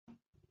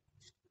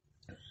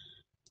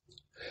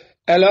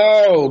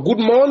Hello, good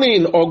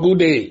morning or good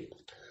day.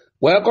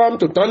 Welcome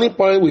to Turning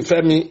Point with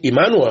Femi,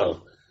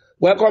 Emmanuel.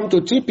 Welcome to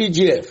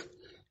TPGF,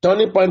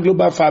 Turning Point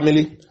Global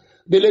Family,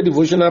 Daily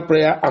Devotional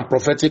Prayer and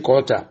Prophetic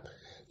Altar.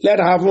 Let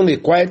having a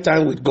quiet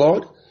time with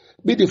God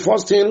be the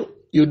first thing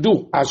you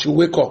do as you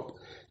wake up.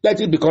 Let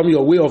it become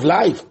your way of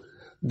life.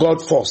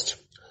 God first.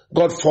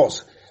 God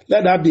first.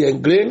 Let that be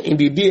ingrained in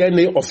the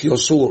DNA of your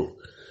soul.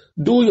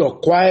 Do your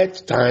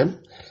quiet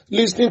time,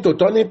 listening to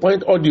Turning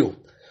Point audio.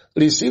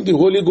 Receive the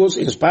Holy Ghost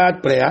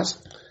inspired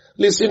prayers,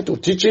 listen to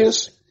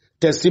teachings,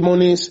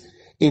 testimonies,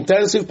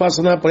 intensive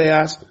personal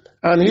prayers,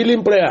 and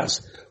healing prayers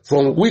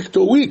from week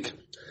to week.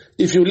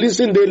 If you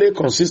listen daily,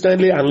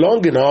 consistently, and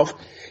long enough,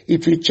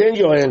 it will change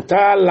your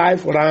entire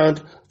life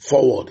round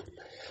forward.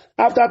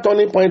 After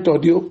Turning Point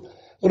audio,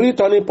 read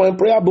Turning Point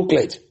prayer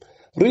booklet,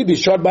 read the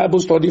short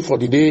Bible study for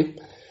the day,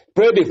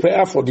 pray the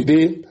prayer for the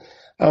day,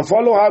 and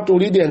follow how to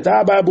read the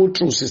entire Bible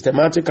through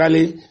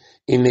systematically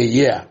in a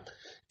year.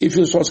 If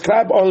you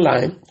subscribe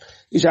online,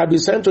 it shall be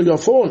sent to your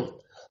phone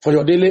for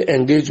your daily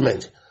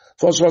engagement.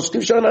 For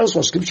subscription and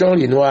subscription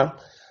renewal,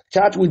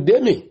 chat with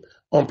Demi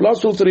on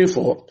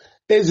 +234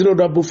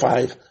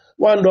 8055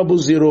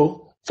 100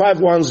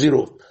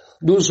 510.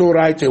 Do so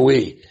right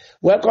away.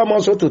 Welcome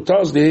also to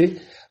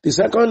Thursday, the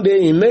second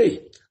day in May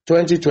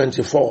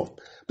 2024.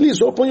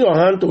 Please open your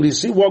hand to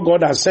receive what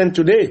God has sent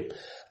today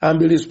and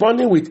be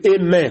responding with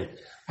Amen.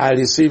 I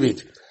receive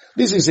it.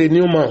 This is a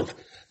new month.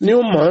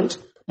 New month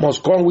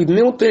must come with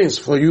new things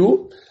for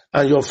you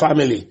and your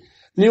family.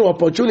 New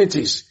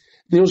opportunities,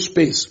 new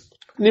space,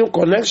 new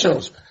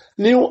connections,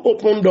 new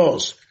open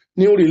doors,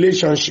 new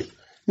relationship,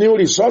 new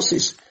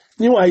resources,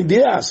 new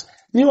ideas,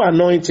 new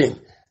anointing,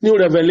 new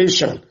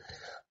revelation.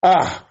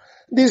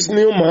 This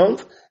new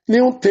month,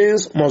 new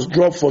things must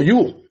drop for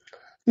you.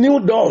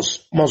 New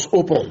doors must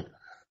open.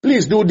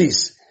 Please do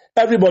this.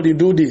 Everybody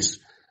do this.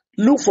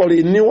 Look for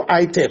a new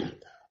item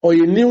or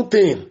a new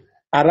thing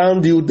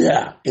around you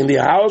there, in the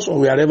house or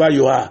wherever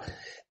you are.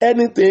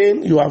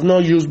 Anything you have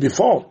not used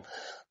before.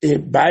 A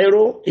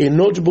biro, a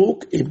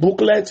notebook, a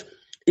booklet,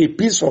 a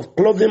piece of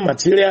clothing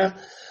material,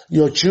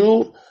 your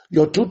shoe,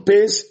 your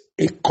toothpaste,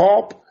 a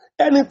cup,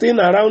 anything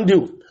around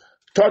you.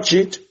 Touch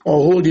it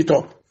or hold it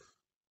up.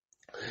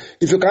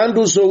 If you can't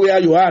do so where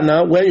you are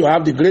now, when you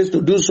have the grace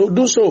to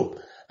do so,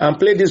 and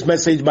play this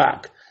message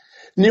back.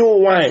 New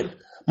wine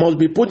must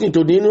be put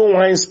into the new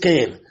wine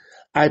skin.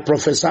 I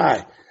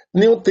prophesy.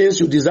 New things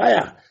you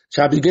desire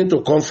shall begin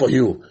to come for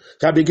you,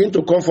 shall begin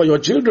to come for your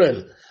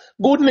children.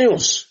 Good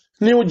news,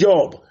 new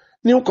job,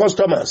 new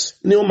customers,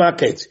 new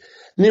market,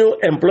 new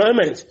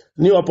employment,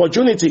 new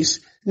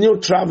opportunities, new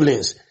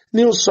travelings,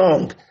 new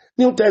song,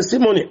 new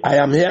testimony. I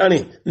am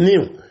hearing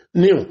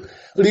new.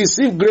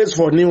 Receive grace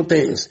for new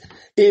things.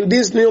 In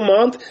this new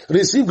month,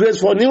 receive grace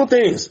for new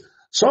things.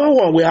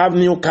 Someone will have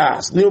new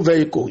cars, new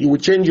vehicle. You will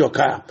change your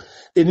car.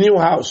 A new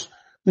house,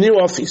 new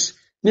office,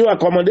 new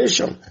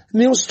accommodation,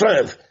 new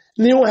strength,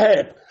 new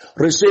help.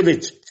 Receive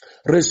it.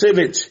 Receive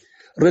it.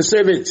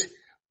 Receive it.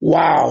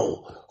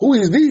 Wow. Who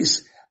is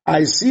this?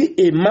 I see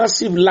a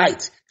massive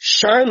light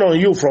shine on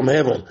you from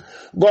heaven.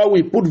 God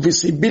will put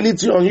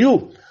visibility on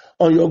you,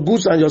 on your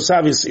goods and your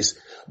services.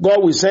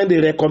 God will send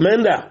a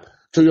recommender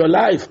to your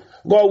life.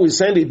 God will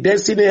send a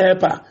destiny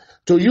helper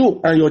to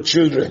you and your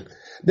children.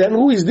 Then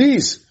who is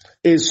this?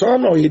 A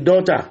son or a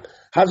daughter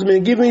has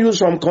been giving you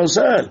some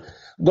concern.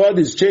 God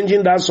is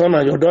changing that son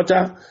and your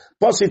daughter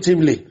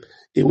positively.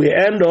 It will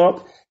end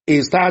up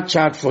a star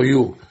chart for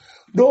you.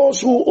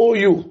 Those who owe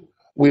you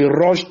will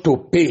rush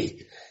to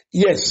pay.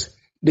 Yes,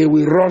 they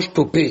will rush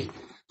to pay.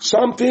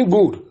 Something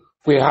good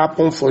will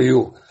happen for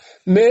you.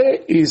 May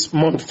is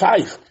month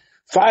 5.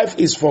 5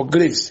 is for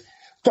grace.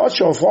 Touch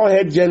your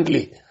forehead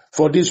gently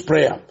for this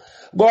prayer.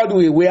 God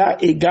will wear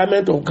a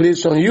garment of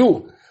grace on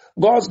you.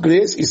 God's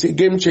grace is a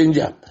game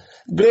changer.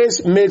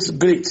 Grace makes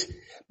great.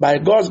 By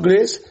God's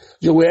grace,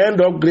 you will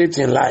end up great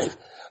in life.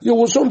 You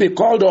will soon be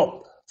called up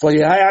for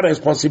a higher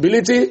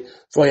responsibility,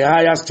 for a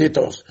higher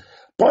status.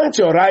 Point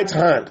your right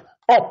hand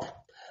up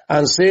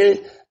and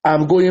say,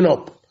 I'm going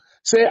up.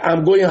 Say,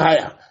 I'm going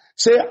higher.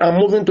 Say, I'm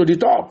moving to the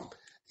top.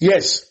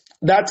 Yes,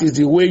 that is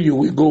the way you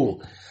will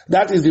go.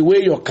 That is the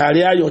way your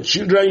career, your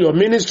children, your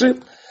ministry,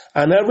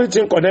 and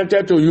everything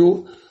connected to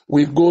you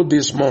will go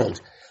this month.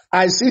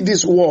 I see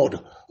this word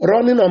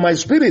running on my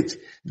spirit,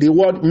 the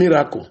word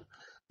miracle.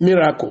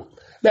 Miracle.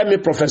 Let me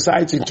prophesy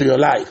it into your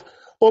life.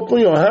 Open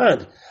your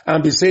hand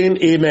and be saying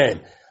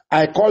amen.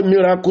 I call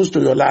miracles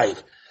to your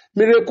life.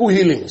 Miracle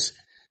healings,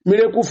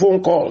 miracle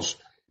phone calls,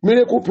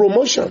 miracle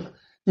promotion,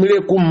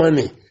 miracle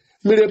money,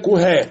 miracle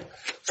help,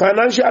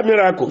 financial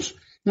miracles,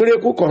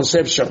 miracle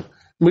conception,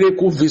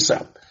 miracle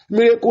visa,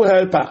 miracle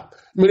helper,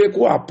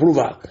 miracle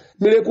approval,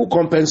 miracle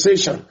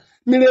compensation,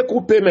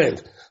 miracle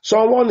payment.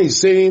 Someone is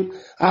saying,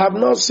 I have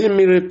not seen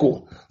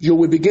miracle. You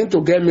will begin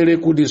to get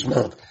miracle this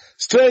month.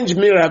 Strange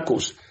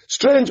miracles,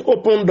 strange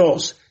open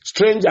doors,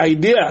 strange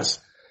ideas.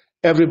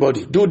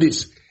 Everybody, do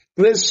this.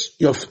 Raise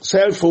your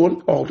cell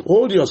phone or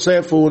hold your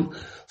cell phone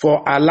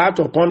for alert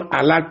upon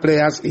alert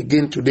prayers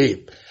again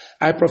today.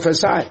 I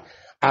prophesy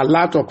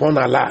alert upon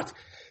alert.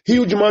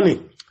 Huge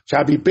money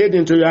shall be paid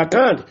into your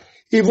account,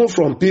 even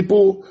from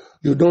people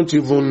you don't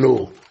even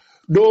know.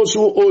 Those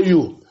who owe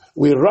you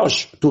will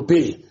rush to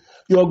pay.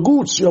 Your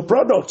goods, your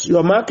products,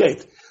 your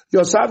market,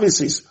 your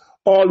services,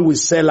 all will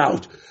sell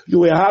out. You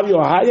will have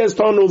your highest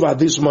turnover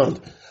this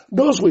month.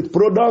 Those with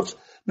products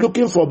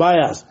looking for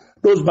buyers,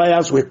 those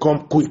buyers will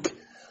come quick.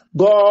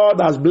 God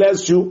has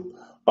blessed you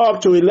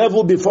up to a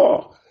level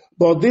before,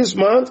 but this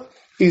month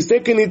He's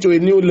taking it to a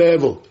new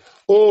level.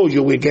 Oh,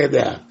 you will get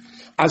there.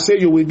 I say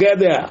you will get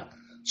there.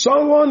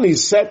 Someone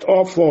is set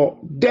up for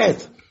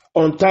death,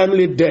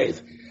 untimely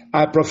death.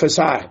 I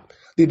prophesy.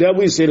 The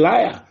devil is a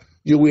liar.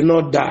 You will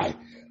not die.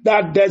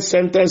 That death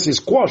sentence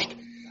is quashed.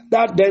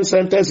 That death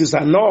sentence is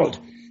annulled.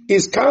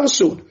 Is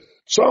cancelled.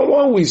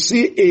 Someone will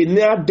see a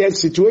near-death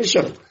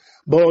situation,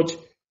 but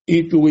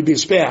it will be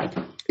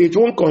spared. It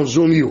won't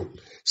consume you.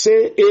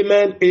 Say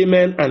amen,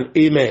 amen, and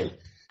amen.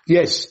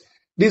 Yes,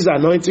 this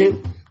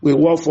anointing will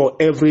work for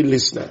every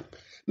listener.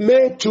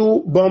 May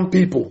two born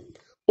people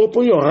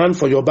open your hand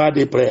for your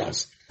birthday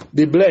prayers.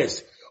 Be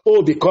blessed.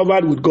 Oh, be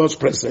covered with God's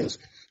presence.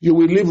 You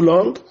will live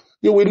long.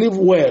 You will live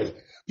well.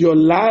 Your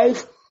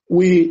life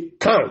will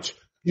count.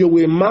 You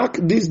will mark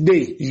this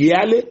day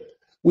yearly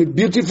with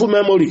beautiful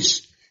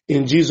memories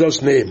in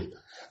Jesus' name.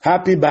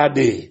 Happy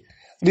birthday.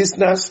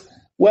 Listeners,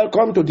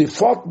 welcome to the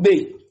 4th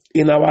day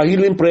in our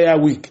healing prayer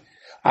week.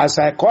 As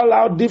I call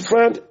out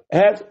different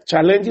health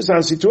challenges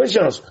and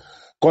situations,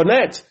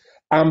 connect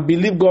and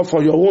believe God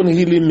for your own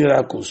healing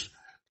miracles.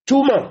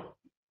 Tumor.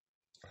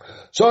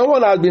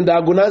 Someone has been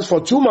diagnosed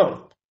for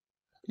tumor.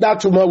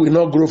 That tumor will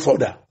not grow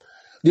further.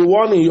 The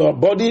one in your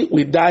body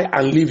will die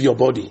and leave your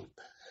body.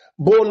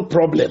 Bone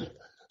problem.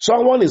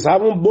 Someone is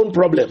having bone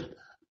problem.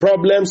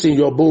 Problems in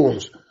your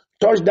bones.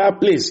 Touch that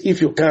place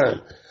if you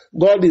can.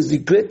 God is the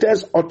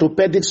greatest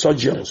orthopedic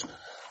surgeons.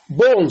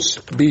 Bones,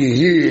 be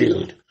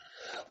healed.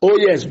 Oh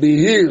yes, be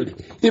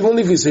healed. Even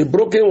if it's a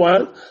broken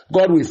one,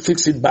 God will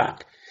fix it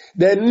back.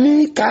 The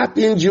kneecap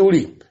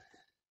injury.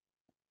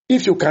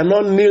 If you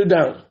cannot kneel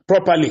down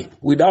properly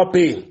without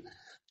pain,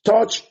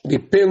 touch the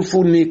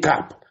painful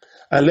kneecap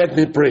and let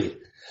me pray.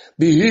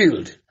 Be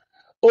healed.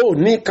 Oh,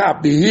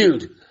 kneecap, be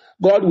healed.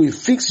 God will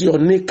fix your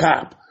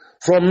kneecap.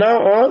 From now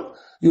on,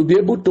 you'll be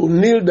able to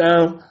kneel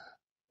down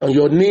on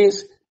your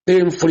knees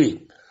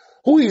pain-free.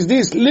 Who is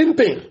this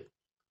limping?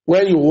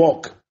 When you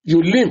walk,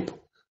 you limp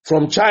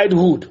from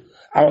childhood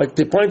or at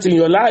the point in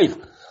your life,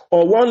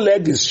 or one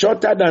leg is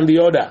shorter than the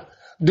other.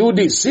 Do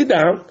this. Sit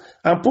down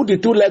and put the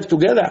two legs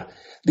together.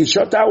 The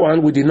shorter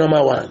one with the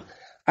normal one.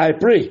 I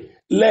pray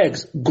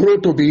legs grow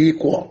to be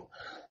equal.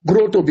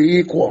 Grow to be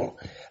equal.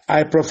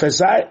 I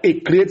prophesy a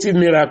creative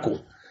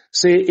miracle.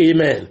 Say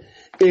amen.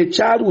 A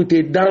child with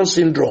a Down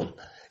syndrome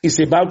is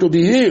about to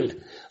be healed.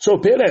 So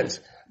parents,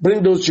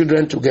 bring those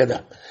children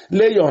together.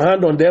 Lay your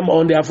hand on them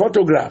on their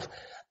photograph.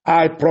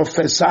 I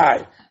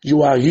prophesy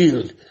you are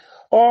healed.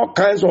 All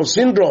kinds of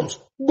syndromes,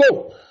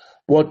 go.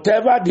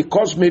 Whatever the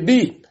cause may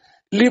be,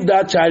 leave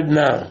that child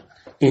now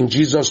in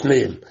Jesus'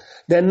 name.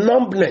 The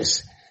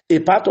numbness, a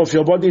part of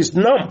your body is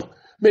numb,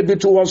 maybe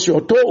towards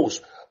your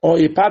toes, or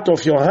a part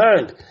of your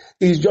hand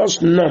is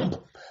just numb.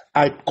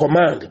 I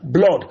command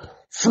blood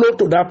flow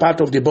to that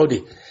part of the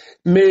body.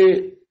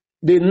 May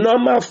the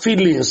normal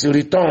feelings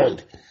return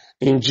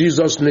in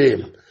Jesus'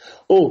 name.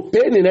 Oh,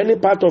 pain in any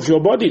part of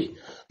your body.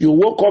 You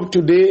woke up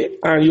today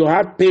and you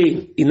had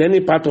pain in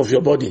any part of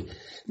your body.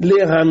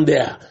 Lay hand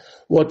there.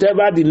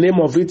 Whatever the name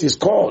of it is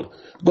called,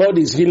 God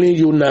is healing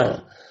you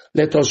now.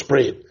 Let us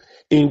pray.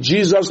 In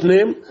Jesus'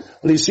 name,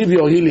 receive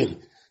your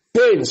healing.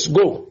 Pains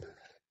go.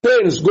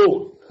 Pains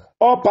go.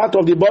 All part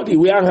of the body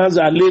where hands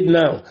are laid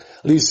now,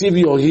 receive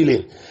your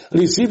healing.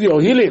 Receive your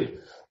healing.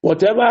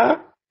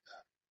 Whatever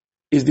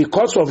is the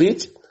cause of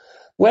it,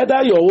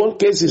 whether your own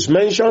case is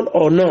mentioned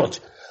or not,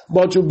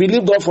 but you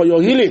believe God for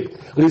your healing,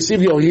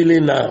 receive your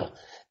healing now.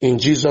 In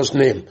Jesus'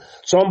 name.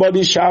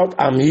 Somebody shout,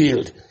 I'm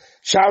healed.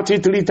 Shout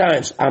it 3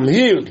 times. I'm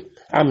healed.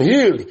 I'm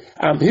healed.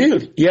 I'm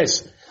healed.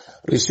 Yes.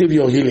 Receive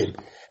your healing.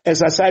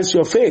 Exercise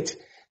your faith.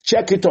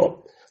 Check it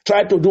up.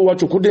 Try to do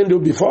what you couldn't do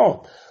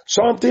before.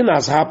 Something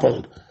has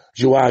happened.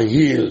 You are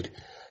healed.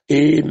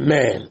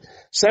 Amen.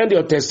 Send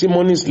your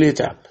testimonies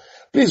later.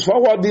 Please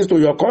forward this to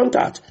your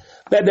contact.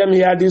 Let them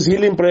hear these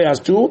healing prayers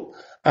too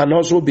and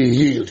also be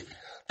healed.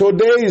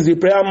 Today is the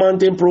Prayer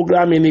Mountain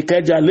program in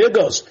Ikeja,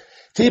 Lagos.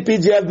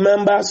 TPGF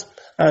members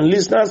and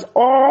listeners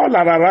all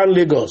are around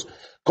Lagos.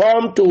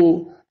 Come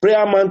to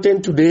Prayer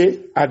Mountain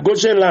today at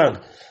Goshen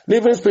Land,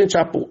 Living Spring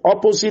Chapel,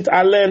 opposite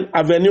Allen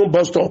Avenue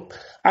bus stop,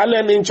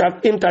 Allen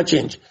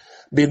Interchange.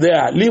 Be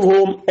there. Leave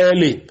home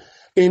early.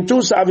 In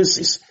 2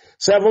 services,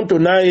 7 to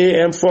 9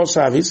 a.m. first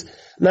service,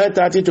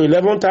 9:30 to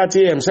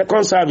 11:30 a.m.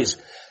 second service.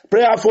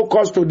 Prayer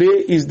focus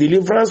today is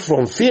deliverance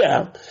from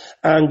fear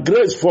and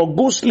grace for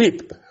good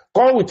sleep.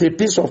 Come with a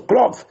piece of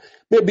cloth,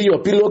 maybe your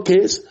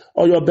pillowcase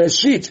or your bed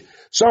sheet,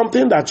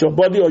 something that your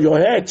body or your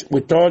head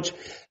will touch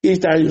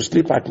each time you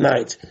sleep at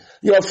night.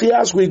 Your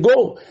fears will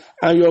go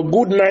and your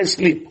good night's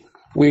sleep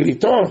will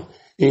return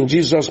in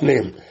Jesus'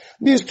 name.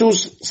 These 2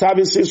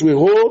 services we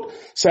hold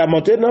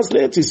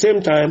simultaneously at the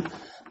same time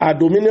at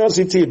Dominion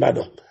City,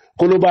 Ibadan,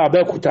 Koloba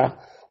Abeokuta,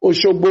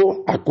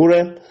 Oshogbo,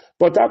 Akure,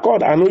 Port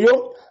Harcourt,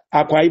 Anuyo,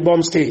 Akwa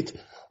Ibom State.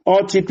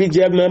 All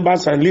TPGF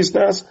members and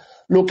listeners,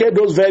 locate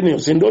those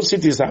venues in those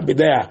cities and be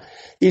there.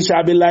 It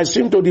shall be live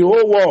streamed to the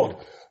whole world.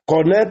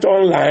 Connect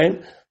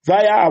online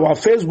via our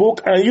Facebook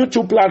and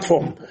YouTube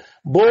platform,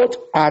 both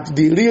at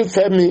The Real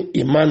Femi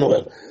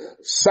Emmanuel.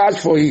 Search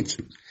for it.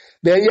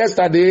 Then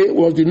yesterday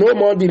was the No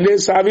More Delay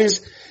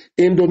service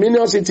in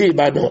Dominion City,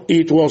 Ibadan.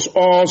 It was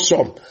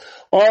awesome.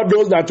 All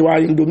those that were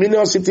in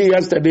Dominion City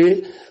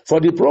yesterday for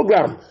the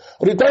program,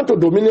 return to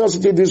Dominion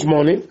City this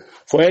morning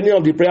for any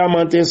of the Prayer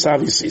Mountain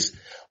services.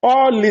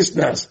 All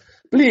listeners,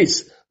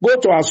 please go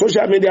to our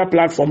social media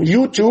platform,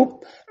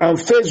 YouTube and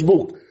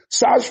Facebook.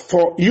 Search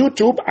for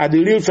YouTube at The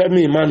Real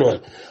Femi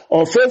Emmanuel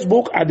or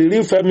Facebook at The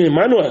Real Femi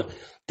Emmanuel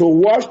to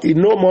watch the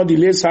No More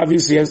Delay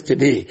service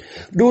yesterday.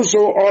 Do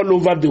so all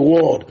over the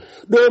world.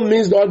 Don't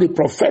miss all the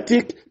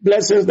prophetic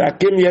blessings that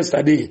came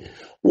yesterday.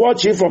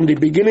 Watch it from the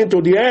beginning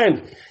to the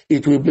end.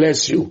 It will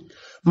bless you.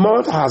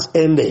 Month has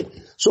ended.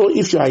 So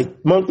if you are a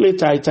monthly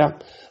tither,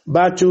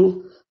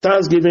 battle,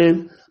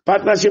 Thanksgiving,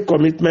 partnership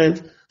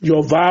commitment,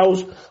 your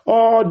vows,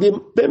 or the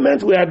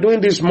payment we are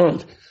doing this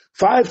month,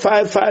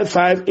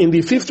 5555 in the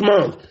 5th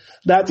month,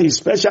 that is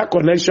special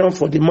connection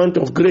for the month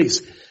of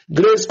grace.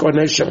 Grace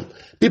connection.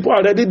 People are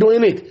already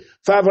doing it.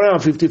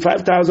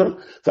 555,000,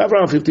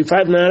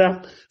 555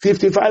 naira,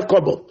 55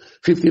 kobo,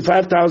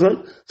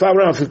 55,000,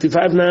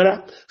 555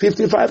 naira,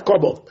 55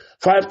 kobo,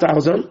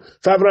 5,000,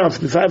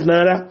 555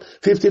 naira,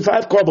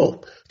 55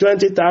 kobo,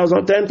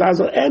 20,000,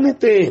 10,000,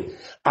 anything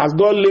as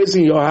God lays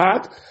in your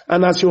heart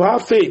and as you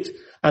have faith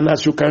and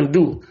as you can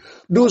do.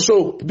 Do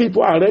so.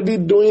 People are already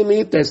doing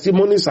it.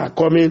 Testimonies are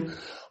coming.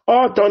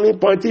 All Turning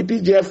Point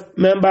TPGF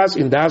members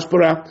in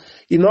diaspora,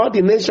 in all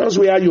the nations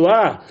where you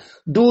are,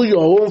 do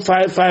your own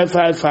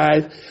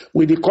 5555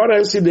 with the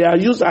currency there.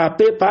 Use our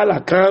PayPal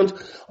account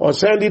or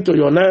send it to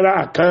your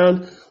Naira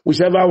account,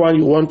 whichever one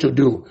you want to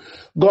do.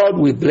 God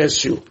will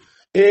bless you.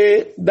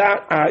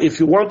 If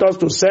you want us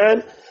to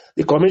send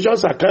the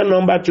commission's account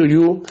number to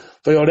you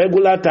for your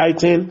regular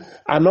tithing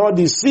and all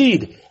the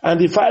seed and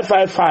the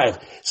 555,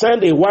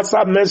 send a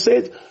WhatsApp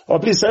message or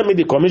please send me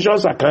the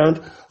commission's account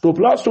to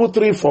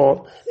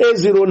 +234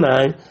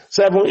 809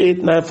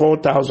 7894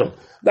 4000.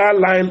 That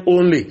line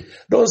only.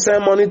 Don't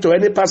send money to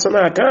any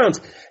personal account.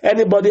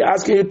 Anybody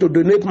asking you to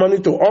donate money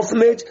to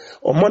orphanage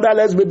or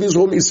motherless babies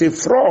home is a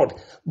fraud.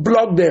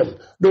 Block them.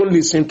 Don't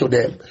listen to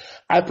them.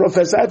 I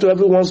prophesy to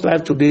everyone's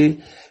life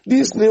today,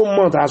 this new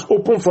month has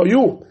opened for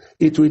you.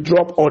 It will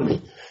drop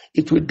honey.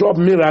 It will drop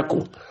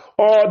miracle.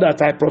 All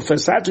that I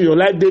prophesy to your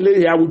life daily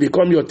here will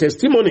become your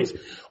testimonies.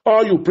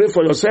 All you pray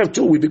for yourself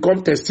too will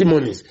become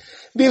testimonies.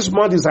 This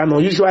month is an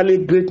unusually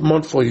great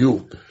month for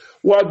you.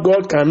 What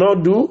God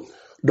cannot do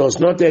does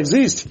not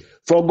exist.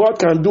 For God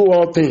can do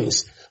all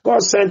things.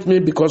 God sent me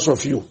because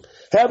of you.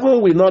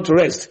 Heaven will not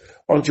rest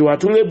until you are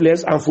truly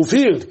blessed and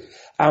fulfilled.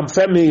 I'm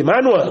Femi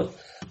Emmanuel.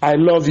 I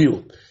love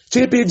you.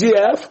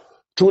 TPGF,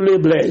 truly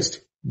blessed.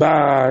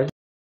 Bye.